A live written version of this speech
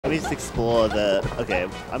Let me just explore the... Okay,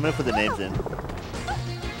 I'm going to put the names in.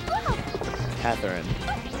 Katherine.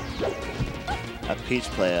 A Peach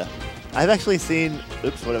player. I've actually seen...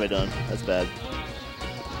 Oops, what have I done? That's bad.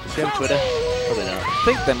 Does she have Twitter? Probably not. I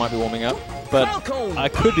think they might be warming up, but I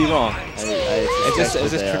could be wrong. It's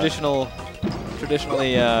just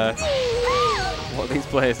traditionally what these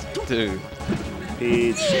players do.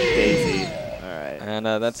 Peach, Daisy. Alright. And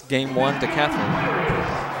that's game 1 to Katherine.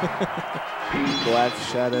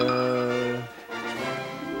 Blackshadow.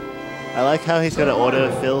 I like how he's got an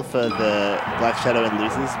auto-fill for the Blackshadow and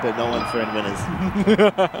losers, but not one for in winners.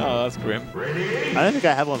 Oh, that's grim. I don't think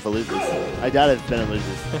I have one for losers. I doubt it's been in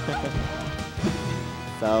losers.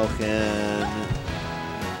 Falcon.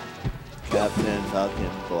 Captain,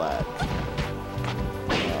 Falcon, Black.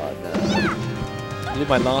 Oh, no. I did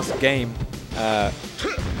my last game.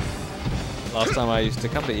 Last time I used to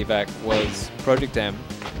come to EVAC was Project M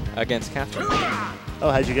against Katherine.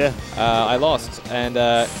 Oh, how'd you go? I lost, and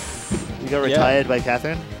you got retired by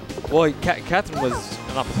Katherine? Well, Katherine was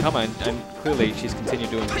an up-and-comer, and clearly she's continued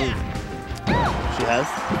to improve. She has,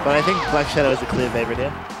 but I think Blackshadow is a clear favorite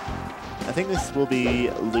here. I think this will be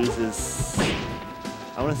losers.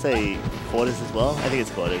 I want to say quarters as well. I think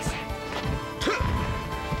it's quarters.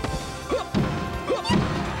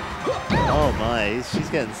 Oh my, she's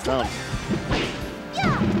getting stumped.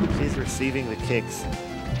 She's receiving the kicks.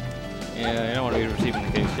 Yeah, you don't want to be receiving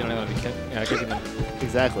the kicks. You don't want to be kicking them.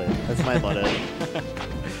 Exactly. That's my motto.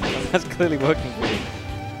 That's clearly working for you.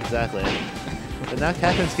 Exactly. But now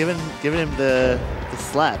Katherine's giving him the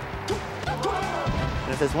slap.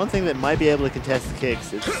 And if there's one thing that might be able to contest the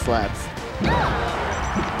kicks, it's slaps.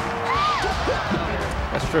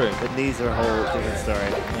 That's true. The knees are a whole different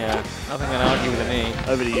story. Yeah, nothing can argue with a knee.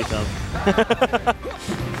 Over to you, Tom.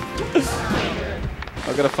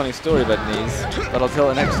 I've got a funny story about knees, but I'll tell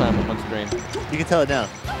it next time on stream. You can tell it now.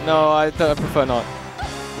 No, I prefer not.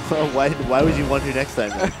 Well, why would you want to next time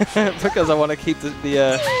then? Because I want to keep the you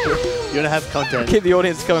want to have content. Keep the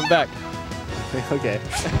audience coming back. Okay.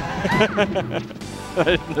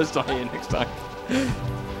 Let's not here next time.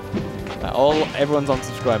 Everyone's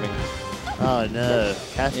unsubscribing. Oh no,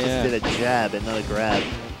 Cass just did a jab and not a grab.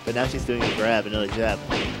 But now she's doing a grab and not a jab.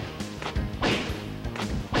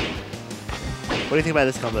 What do you think about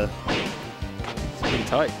this combo? It's pretty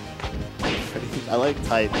tight. I like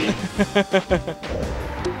tight, dude.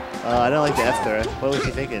 I don't like the F throw. What was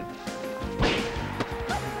she thinking?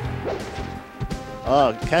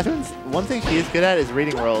 Oh, Katherine's... One thing she is good at is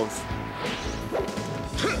reading rolls.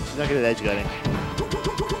 She's not good at edge guarding.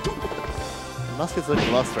 Musket's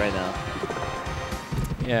looking lost right now.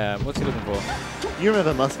 Yeah, what's he looking for? You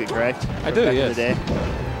remember Musket, correct? I do, back yes. in the day.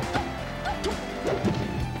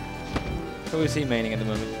 Who is he maining at the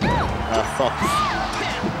moment? Fox.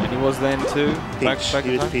 And he was then too? Peach.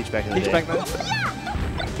 He was Peach back in the day. Peach back then?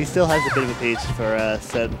 He still has a bit of a Peach for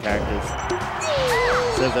certain characters.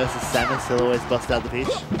 So versus Samus, he'll always bust out the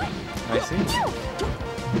Peach. I see.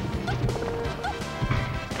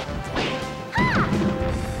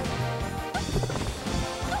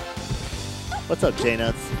 What's up,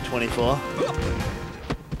 Jnuts24?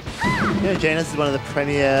 You know, Jnuts is one of the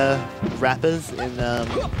premier rappers in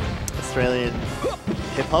Australian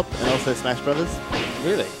hip-hop and also Smash Brothers.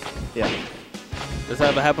 Really? Yeah. Does that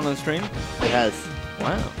ever happen on stream? It has.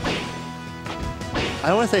 Wow. I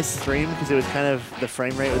don't want to say stream because it was kind of, the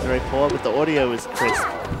frame rate was very poor, but the audio was crisp.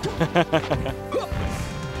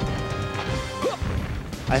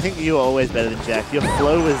 I think you were always better than Jack. Your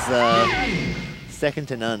flow was second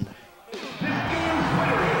to none.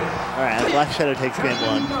 Alright, Blackshadow takes game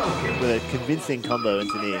 1 with a convincing combo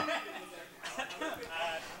into knee.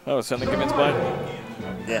 Oh, certainly convinced by it?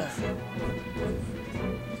 Yes.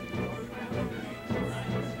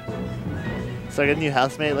 So I got a new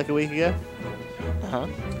housemate like a week ago. Uh-huh.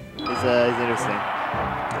 He's interesting.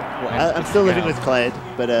 I'm still living with Clyde,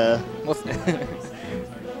 but What's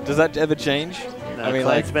does that ever change? no, I mean,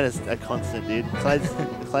 Clyde's like, been a constant, dude.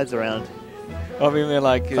 Clyde's around. I mean,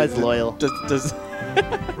 like, Clyde's loyal.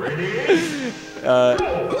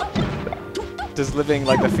 Does living,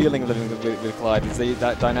 like the feeling of living with Clyde, does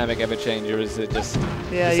that dynamic ever change, or is it just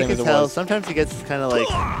yeah, the you same can as it tell. was? Sometimes he gets kind of like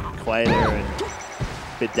quieter and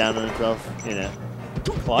a bit down on himself, you know.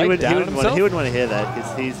 Clyde down on himself? He wouldn't want to hear that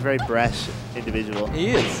because he's a very brash individual.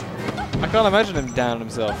 He is. I can't imagine him down on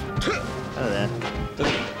himself. I don't know. Does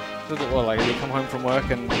it, well, like, he'll come home from work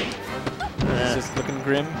and he's just looking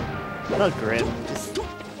grim? Not grim, just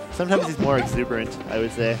sometimes he's more exuberant, I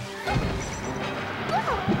would say.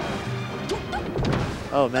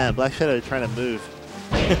 Oh man, Blackshadow trying to move.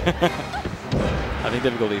 Having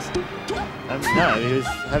difficulties. No, he was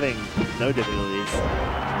having no difficulties.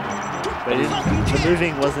 But the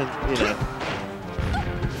moving wasn't, you know,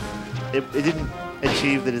 it didn't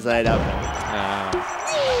achieve the desired outcome.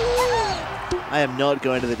 I am not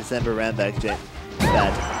going to the December Ramback J-Nuts.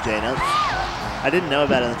 I didn't know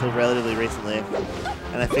about it until relatively recently,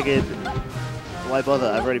 and I figured, why bother?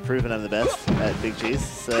 I've already proven I'm the best at Big Cheese,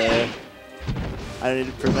 so I don't need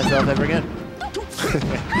to prove myself ever again.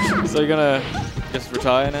 So you're gonna just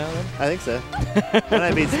retire now then? I think so. When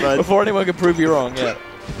I beat Spud. Before anyone can prove you wrong, yeah.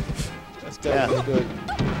 That's definitely good.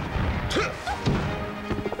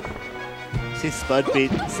 See Spud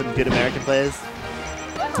beat some good American players?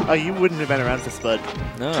 Oh, you wouldn't have been around for Spud.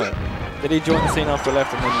 No. Did he join the scene after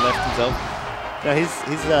left and then left himself? No, he's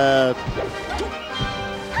a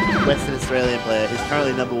Western Australian player. He's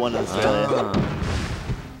currently #1 in Australia.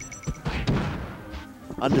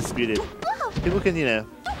 Undisputed. People can, you know,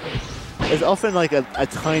 there's often like a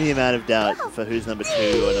tiny amount of doubt for who's #2 or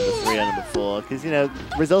 #3 or #4, because, you know,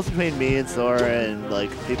 results between me and Sora and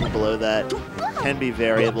like people below that can be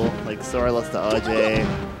variable. Like Sora lost to RJ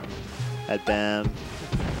at BAM.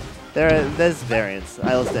 There's variance.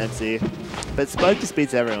 I lost to MC, but Spud just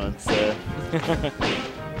beats everyone. So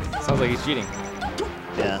sounds like he's cheating.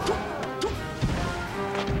 Yeah.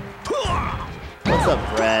 What's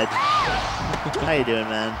up, Brad? How you doing,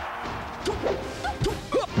 man?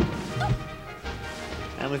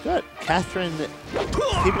 And we've got Katherine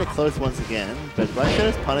keeping it close once again, but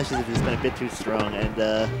Blackshadow's punishes if he's been a bit too strong, and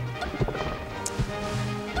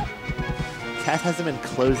Kat hasn't been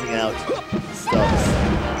closing out stops.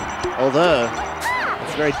 Although,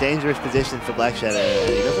 it's a very dangerous position for Blackshadow, and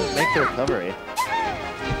he doesn't make the recovery.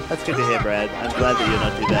 That's good to hear, Brad. I'm glad that you're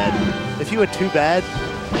not too bad. If you were too bad,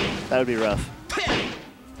 that would be rough.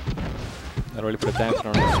 That'd really put a damper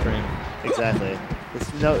on the stream. Exactly.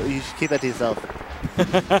 No, you should keep that to yourself.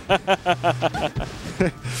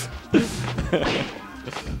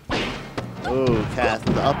 Oh, Kath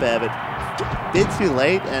with the up air, but bit too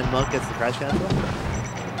late, and Monk gets the crash cancel.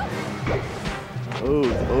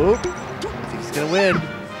 Oh, I think he's gonna win.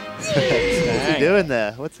 What's he doing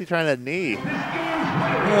there? What's he trying to knee?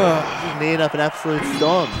 He's kneeing up an absolute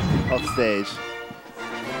storm off stage.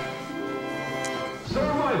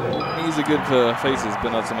 Knees are good for faces,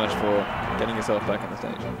 but not so much for getting yourself back on the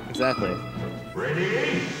stage. Exactly.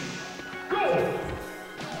 Ready, go!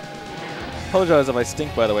 Apologize if I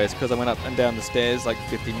stink, by the way. It's because I went up and down the stairs like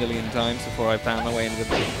 50 million times before I found my way into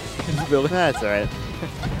the building. That's alright.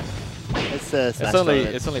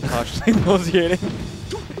 It's only partially nauseating.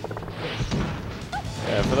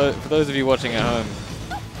 Yeah, for those of you watching at home,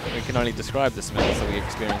 we can only describe the smells that we're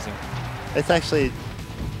experiencing. It's actually...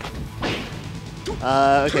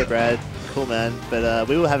 okay, Brad. Cool, man. But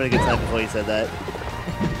we were having a good time before you said that.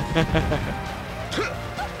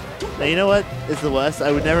 Now, you know what is the worst?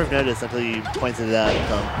 I would never have noticed until you pointed it out,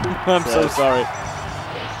 Tom. I'm so sorry.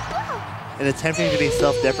 In attempting to be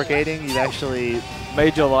self-deprecating, you've actually...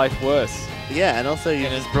 made your life worse. Yeah, and also you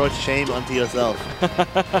just brought shame onto yourself.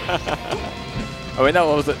 I mean, that's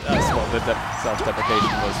what the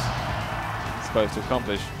self-deprecation was supposed to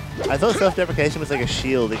accomplish. I thought self-deprecation was like a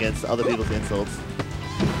shield against other people's insults.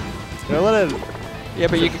 There are a lot of... Yeah,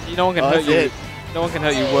 but no one can hurt you. No one can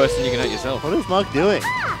hurt you worse than you can hurt yourself. What is Mark doing?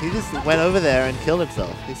 He just went over there and killed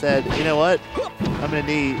himself. He said, you know what? I'm going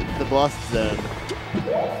to knee the blast zone.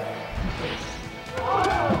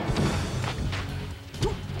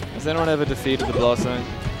 Has anyone ever defeated the blast zone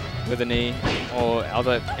with a knee or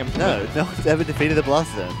other implement? No one's ever defeated the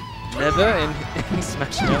blast zone. Never in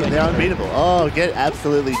Smash Melee. They're unbeatable. Oh, get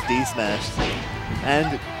absolutely D-smashed.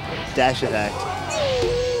 And dash attack.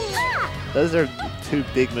 Those are two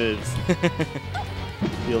big moves.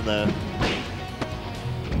 You'll know.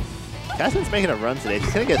 Catherine's making a run today.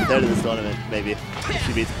 She's going to get third in this tournament, maybe, if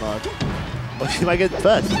she beats Mark. Or she might get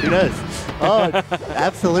first. Who knows? Oh,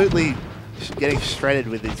 absolutely getting shredded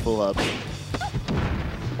with these full ups.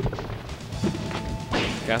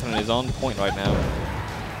 Katherine is on point right now.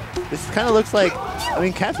 This kind of looks like... I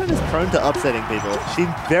mean, Katherine is prone to upsetting people. She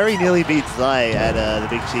very nearly beat Zai at the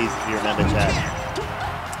Big Cheese, if you remember, chat.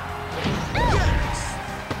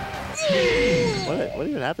 What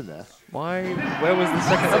even happened there? Why? Where was the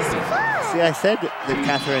second upset? See, I said that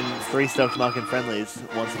Katherine 3-stocked Mark in friendlies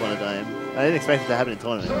once upon a time. I didn't expect it to happen in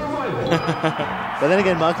tournament. But then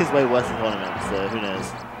again, Mark is way worse in tournament, so who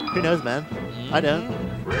knows? Who knows, man? I don't.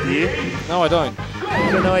 Do you? No, I don't. I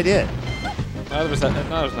have no idea. Neither of us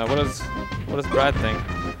know. What does Brad think?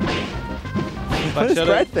 What does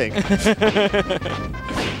Brad think?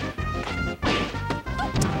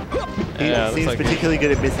 He seems like particularly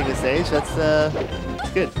good at missing the stage. That's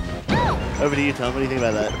good. Over to you, Tom. What do you think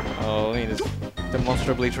about that? Oh, I mean, it's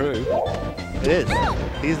demonstrably true. It is.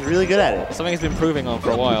 He's really good at it. Something he's been improving on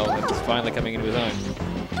for a while, and it's finally coming into his own.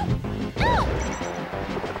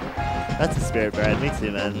 That's a spirit, Brad. Me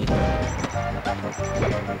too, man. You've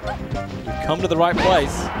come to the right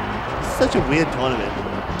place. It's such a weird tournament.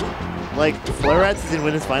 Like, Florats is in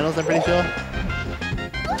winners finals, I'm pretty sure.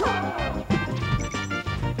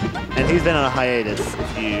 And he's been on a hiatus,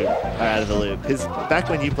 if you are out of the loop. Because back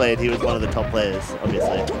when you played, he was one of the top players,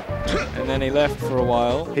 obviously. And then he left for a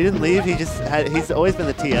while. He didn't leave, he's always been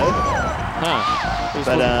the TO. Huh.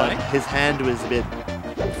 But his hand was a bit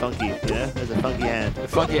funky, you know? It was a funky hand.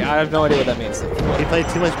 Funky, I have no idea what that means. He played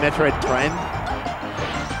too much Metroid Prime.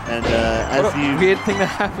 And weird thing that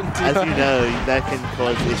happened to as you know, that can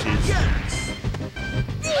cause issues.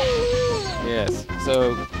 Yes.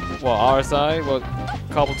 So, what, RSI? What,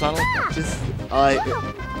 carpal tunnel? Just,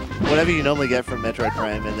 whatever you normally get from Metroid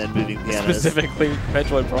Prime and then moving pianos. Specifically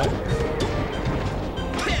Metroid Prime.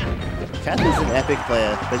 Katherine's an epic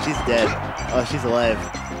player, but she's dead. Oh, she's alive.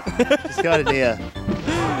 Just got a Nia.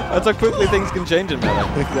 That's how quickly things can change in Melee.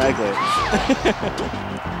 Exactly.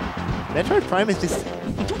 Metroid Prime is just,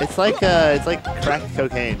 it's like crack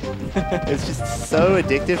cocaine. It's just so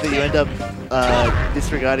addictive that you end up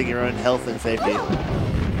disregarding your own health and safety.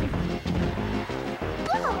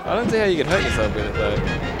 I don't see how you can hurt yourself with it though.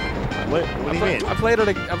 What do you mean? I played it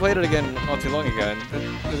again not too long ago,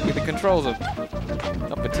 and the controls are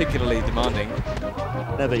not particularly demanding.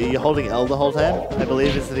 No, but you're holding L the whole time. I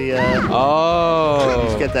believe is the. Oh. You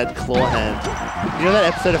just get that claw hand. You know that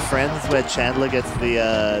episode of Friends where Chandler gets the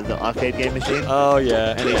arcade game machine? Oh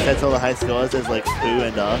yeah. And he sets all the high scores as like poo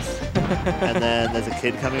and ass. And then there's a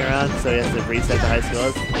kid coming around, so he has to reset the high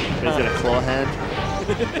scores. But he's got a claw hand.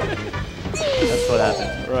 That's what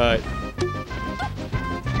happened. Right.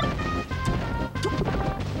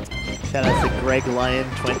 Shout out to Greg Lyon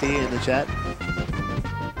 20 in the chat.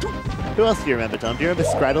 Who else do you remember, Tom? Do you remember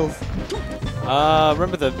Scraddles?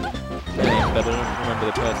 Remember the name, but I don't remember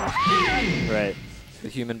the person. Right. The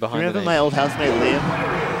human Do you behind the remember name. my old housemate Liam?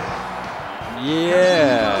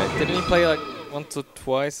 Yeah. Didn't he play like once or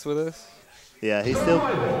twice with us? Yeah, he still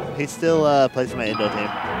plays for my indoor team.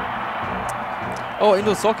 Oh,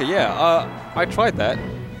 indoor soccer, yeah. I tried that.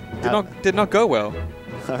 Did not go well.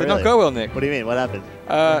 Oh, Did not go well, Nick. What do you mean? What happened?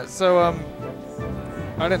 I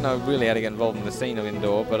don't know really how to get involved in the scene of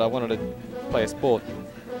indoor, but I wanted to play a sport.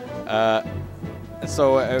 It's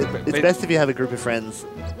best if you have a group of friends.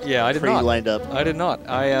 Yeah, I did not. Lined up. I did not.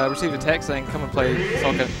 I received a text saying, "Come and play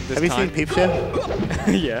soccer this time." Have you seen Peep Show?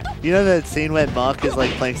 Yeah. You know that scene where Mark is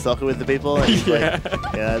like playing soccer with the people? And he's Yeah.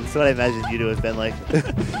 Like, yeah, that's what I imagined you to have been like.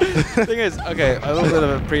 The thing is, okay, a little bit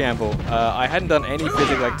of a preamble. I hadn't done any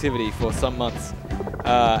physical activity for some months.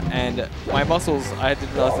 And my muscles, I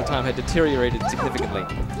didn't realize at the time, had deteriorated significantly.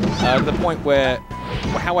 To the point where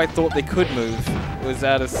how I thought they could move was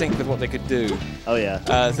out of sync with what they could do. Oh yeah.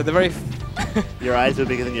 So the very... Your eyes were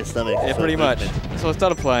bigger than your stomach. Yeah, pretty much. So I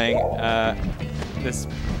started playing. This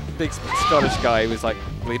big Scottish guy who was like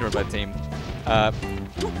leader of my team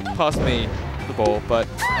passed me the ball, but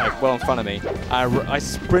like well in front of me. I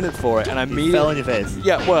sprinted for it and I immediately fell on your face.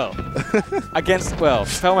 Yeah, well,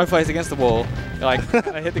 fell on my face against the wall. Like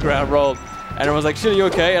I hit the ground, rolled, and everyone's like, "Shit, are you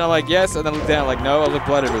okay?" And I'm like, "Yes." And then I looked down, like, "No, I look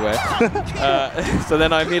blood everywhere." So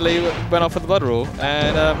then I immediately went off for the blood rule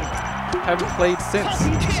and haven't played since.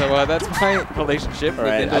 So that's my relationship. All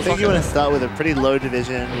right, I think you want to start with a pretty low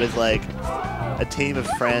division with like a team of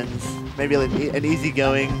friends, maybe like an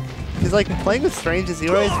easygoing. Because like playing with strangers,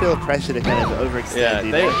 you always feel pressure to kind of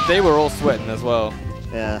overextend. Yeah, they were all sweating as well.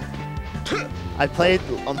 Yeah. I played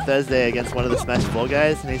on Thursday against one of the Smash 4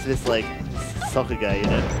 guys, and he's this like soccer guy, you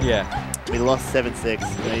know? Yeah. We lost 7-6,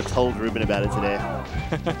 and he told Ruben about it today.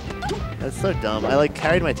 That's so dumb. I like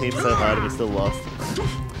carried my team so hard, and we still lost.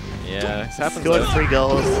 Yeah, it happens. Scored 3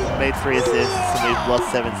 goals, made 3 assists, and we lost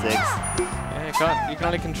 7-6. Yeah, you can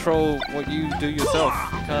only control what you do yourself.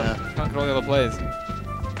 You can't control the other players.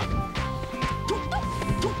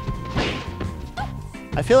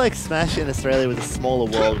 I feel like Smash in Australia was a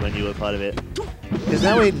smaller world when you were part of it. Because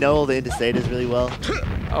now we know all the interstaters really well.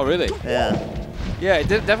 Oh, really? Yeah. Yeah, it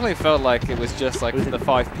definitely felt like it was just like the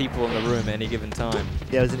 5 people in the room at any given time.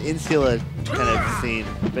 Yeah, it was an insular kind of scene.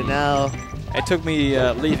 But now... It took me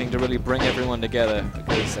leaving to really bring everyone together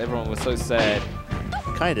because everyone was so sad.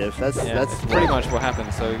 Kind of. That's pretty much what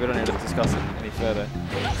happened, so we don't need to discuss it any further.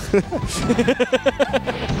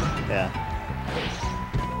 Yeah.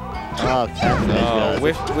 Oh, Cat's edgeguards.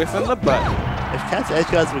 Whiff in the butt. If Cat's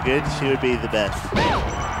edgeguards were good, she would be the best.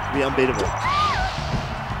 She'd be unbeatable.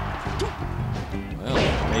 Well,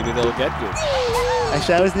 maybe they'll get good.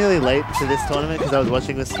 Actually, I was nearly late to this tournament because I was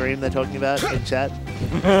watching the stream they're talking about in chat.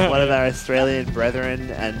 One of our Australian brethren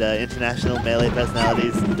and international Melee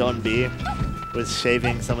personalities, Don B, was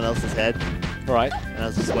shaving someone else's head. Right. And I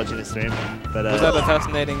was just watching the stream. But Was that a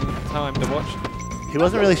fascinating time to watch? he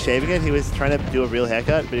wasn't really shaving it. He was trying to do a real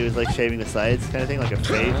haircut, but he was like shaving the sides kind of thing, like a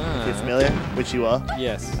fade, if you're familiar, which you are.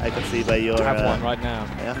 Yes. I can see by your... I have one right now.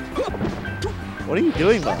 Yeah. What are you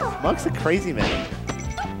doing, Mark? Mark's a crazy man.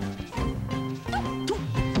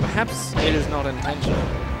 Perhaps it is not intentional.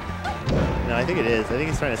 No, I think it is. I think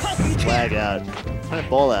he's trying to swag out. He's trying to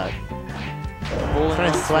ball out. He's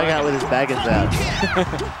trying to swag out with his baggins out.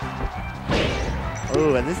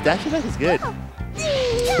 Oh, and this dash attack is good.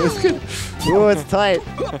 It's good. Oh, it's tight.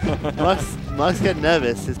 Mark's getting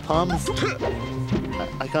nervous. His palms...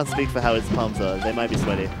 I can't speak for how his palms are. They might be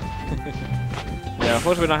sweaty. Yeah,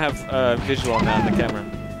 unfortunately we don't have visual on that in the camera.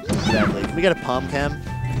 Exactly. Can we get a palm cam?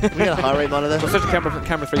 Can we get a heart rate monitor? We'll switch to camera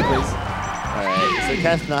 3, please. Alright, so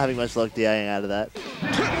Kath's not having much luck DIing out of that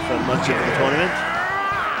for much of the tournament.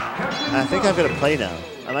 And I think I've got to play now.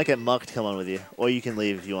 I might get Mark to come on with you, or you can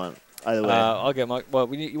leave if you want. Either way. I'll get Mark. Well,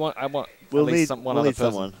 I want we'll at least need, one we'll other need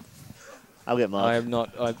person. someone. I'll get Mark.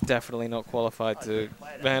 I'm definitely not qualified to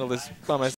handle this by myself.